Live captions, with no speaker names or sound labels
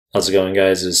How's it going,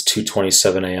 guys? It's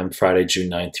 2:27 a.m. Friday, June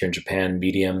 9th here in Japan.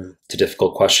 Medium to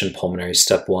difficult question, pulmonary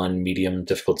step 1. Medium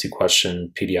difficulty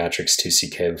question, pediatrics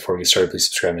 2CK. Before we get started, please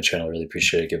subscribe to my channel. Really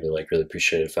appreciate it. Give it a like. Really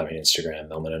appreciate it. Find me on Instagram,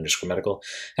 mehlman_medical.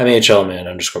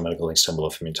 mehlman_medical. Links down below.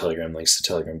 Find me on Telegram. Links to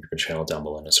Telegram group and channel down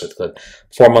below. And so with the clip.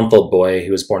 4-month-old boy.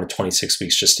 He was born at 26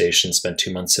 weeks gestation. Spent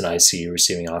 2 months in ICU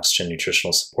receiving oxygen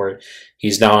nutritional support.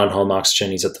 He's now on home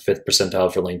oxygen. He's at the 5th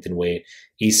percentile for length and weight.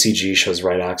 ECG shows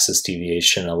right axis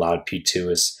deviation. Allowed P2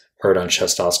 is heard on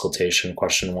chest auscultation.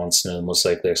 Question wants to know the most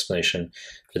likely explanation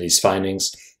for these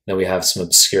findings. Then we have some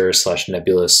obscure /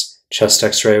 nebulous chest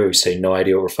x-ray where we say no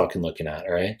idea what we're fucking looking at,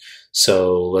 all right?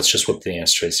 So let's just whip the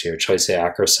answer choice here. Choice A,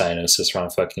 acrocyanosis, wrong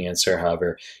fucking answer.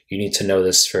 However, you need to know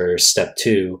this for step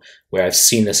 2, where I've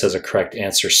seen this as a correct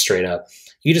answer straight up.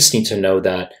 You just need to know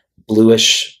that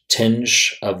bluish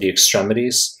tinge of the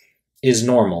extremities is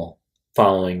normal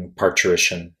following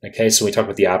parturition. Okay, so we talk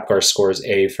about the APGAR scores.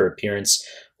 A for appearance,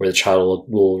 where the child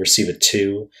will receive a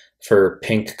 2 for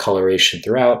pink coloration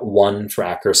throughout, 1 for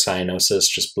acrocyanosis,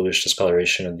 just bluish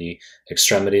discoloration of the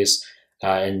extremities,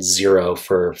 and 0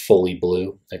 for fully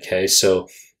blue. Okay, so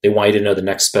they want you to know the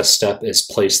next best step is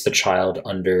place the child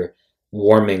under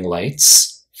warming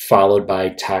lights, followed by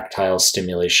tactile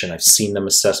stimulation. I've seen them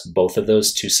assess both of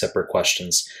those, 2 separate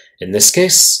questions. In this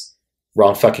case,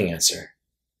 wrong fucking answer.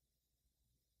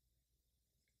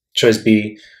 Choice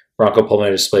B,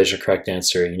 bronchopulmonary dysplasia, correct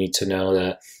answer. You need to know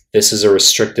that this is a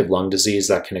restrictive lung disease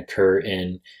that can occur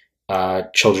in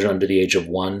children under the age of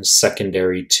 1,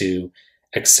 secondary to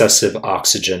excessive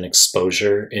oxygen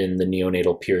exposure in the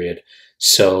neonatal period.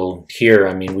 So here,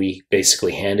 I mean, we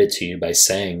basically hand it to you by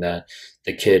saying that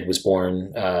the kid was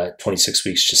born 26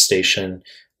 weeks gestation,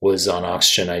 was on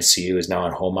oxygen ICU, is now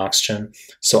on home oxygen.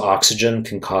 So oxygen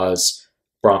can cause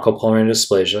bronchopulmonary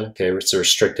dysplasia. Okay, it's a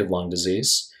restrictive lung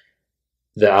disease.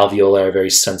 The alveoli are very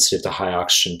sensitive to high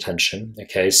oxygen tension.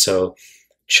 Okay, so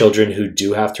children who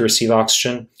do have to receive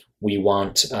oxygen, we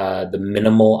want the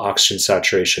minimal oxygen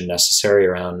saturation necessary,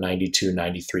 around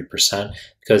 92–93%,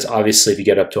 because obviously if you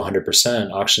get up to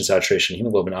 100% oxygen saturation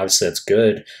hemoglobin, obviously that's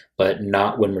good, but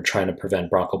not when we're trying to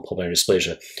prevent bronchopulmonary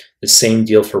dysplasia. The same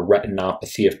deal for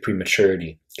retinopathy of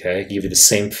prematurity. Okay, give you the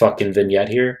same fucking vignette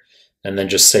here, and then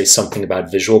just say something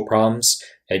about visual problems,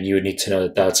 and you would need to know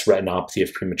that that's retinopathy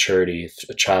of prematurity if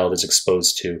a child is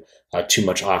exposed to too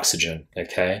much oxygen,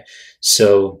 okay?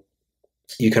 So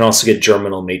you can also get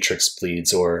germinal matrix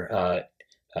bleeds or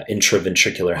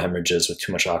intraventricular hemorrhages with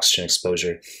too much oxygen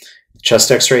exposure.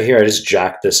 Chest x-ray here, I just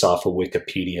jacked this off of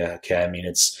Wikipedia, okay? I mean,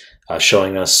 it's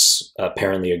showing us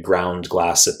apparently a ground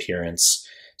glass appearance.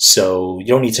 So you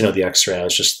don't need to know the x-ray. I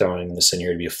was just throwing this in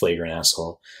here to be a flagrant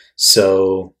asshole.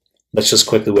 So let's just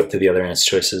quickly whip through the other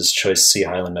answer choices. Choice C,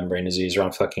 hyaline membrane disease,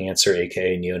 wrong fucking answer,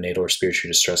 aka neonatal respiratory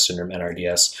distress syndrome,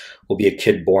 NRDS, will be a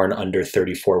kid born under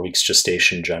 34 weeks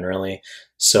gestation generally.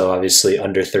 So obviously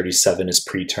under 37 is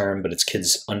preterm, but it's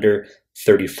kids under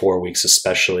 34 weeks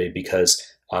especially, because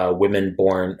children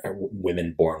born to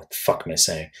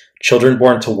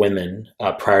women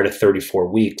prior to 34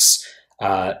 weeks,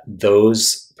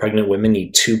 those pregnant women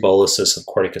need 2 boluses of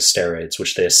corticosteroids,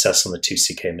 which they assess on the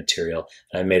 2CK material.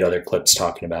 And I made other clips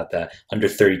talking about that. Under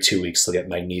 32 weeks, they'll get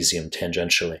magnesium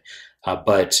tangentially.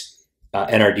 But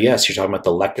NRDS, you're talking about the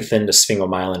lecithin to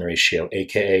sphingomyelin ratio,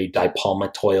 aka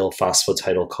dipalmitoyl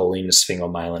phosphatidylcholine to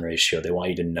sphingomyelin ratio. They want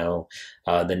you to know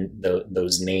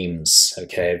those names,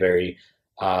 okay? Very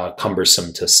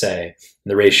cumbersome to say.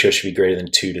 And the ratio should be greater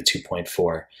than 2 to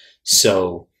 2.4.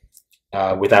 So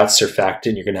without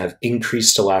surfactant, you're going to have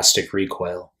increased elastic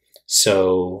recoil.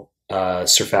 So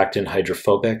surfactant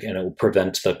hydrophobic, and it will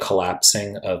prevent the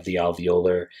collapsing of the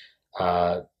alveolar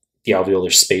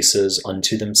spaces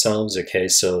unto themselves. Okay,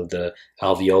 so the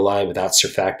alveoli without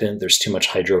surfactant, there's too much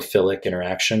hydrophilic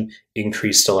interaction,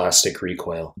 increased elastic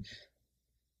recoil.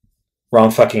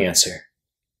 Wrong fucking answer.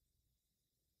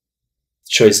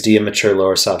 Choice D, immature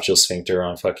lower esophageal sphincter,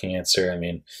 wrong fucking answer. I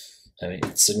mean,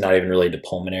 it's not even related to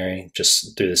pulmonary.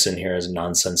 Just threw this in here as a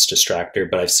nonsense distractor,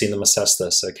 but I've seen them assess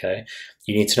this, okay?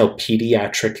 You need to know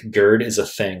pediatric GERD is a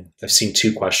thing. I've seen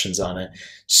 2 questions on it.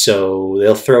 So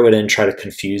they'll throw it in, try to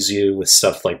confuse you with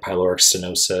stuff like pyloric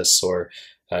stenosis or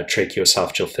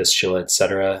tracheoesophageal fistula,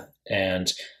 etc.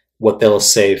 And what they'll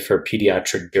say for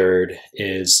pediatric GERD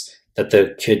is that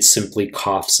the kid simply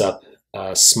coughs up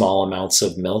small amounts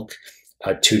of milk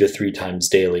 2 to 3 times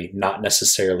daily, not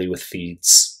necessarily with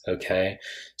feeds, okay?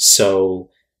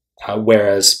 So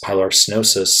whereas pyloric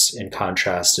stenosis, in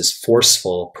contrast, is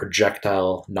forceful,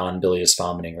 projectile, non-bilious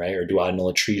vomiting, right? Or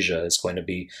duodenal atresia is going to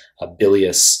be a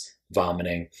bilious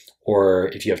vomiting. Or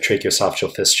if you have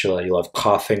tracheoesophageal fistula, you'll have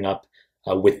coughing up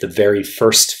with the very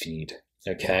first feed,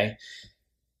 okay?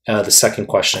 The second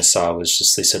question I saw was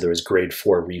just, they said there was grade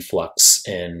 4 reflux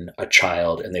in a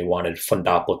child and they wanted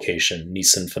fundoplication,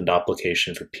 Nissen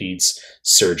fundoplication for peds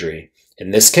surgery.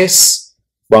 In this case,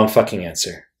 wrong fucking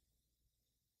answer.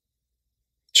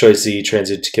 Choice Z,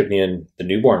 transient tachypnea in the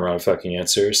newborn, wrong fucking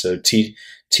answer. So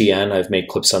TN, I've made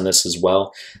clips on this as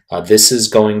well. This is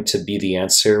going to be the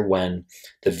answer when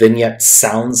the vignette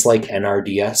sounds like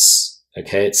NRDS,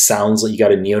 okay? It sounds like you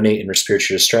got a neonate in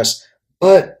respiratory distress,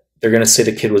 but they're going to say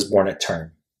the kid was born at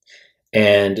term.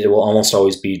 And it will almost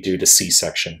always be due to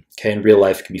C-section. Okay, in real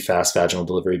life, it can be fast vaginal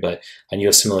delivery, but on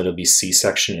USMLE, it'll be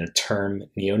C-section in a term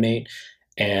neonate.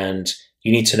 And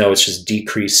you need to know it's just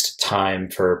decreased time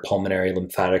for pulmonary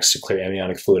lymphatics to clear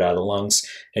amniotic fluid out of the lungs.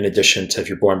 In addition to, if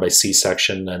you're born by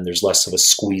C-section, then there's less of a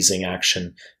squeezing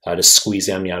action to squeeze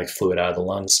amniotic fluid out of the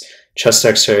lungs. Chest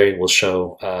X-ray will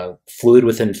show fluid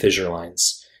within fissure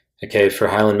lines. Okay, for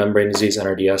hyaline membrane disease,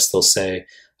 NRDS, they'll say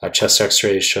chest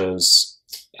X-ray shows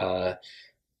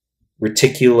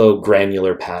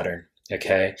reticulogranular pattern,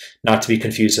 okay? Not to be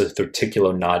confused with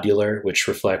reticulonodular, which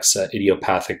reflects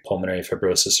idiopathic pulmonary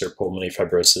fibrosis or pulmonary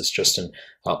fibrosis just in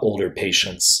older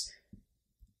patients.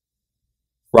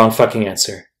 Wrong fucking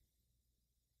answer.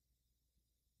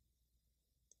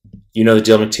 You know the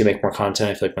deal. To make more content.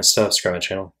 If you like my stuff, subscribe my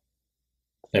channel.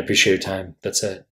 I appreciate your time. That's it.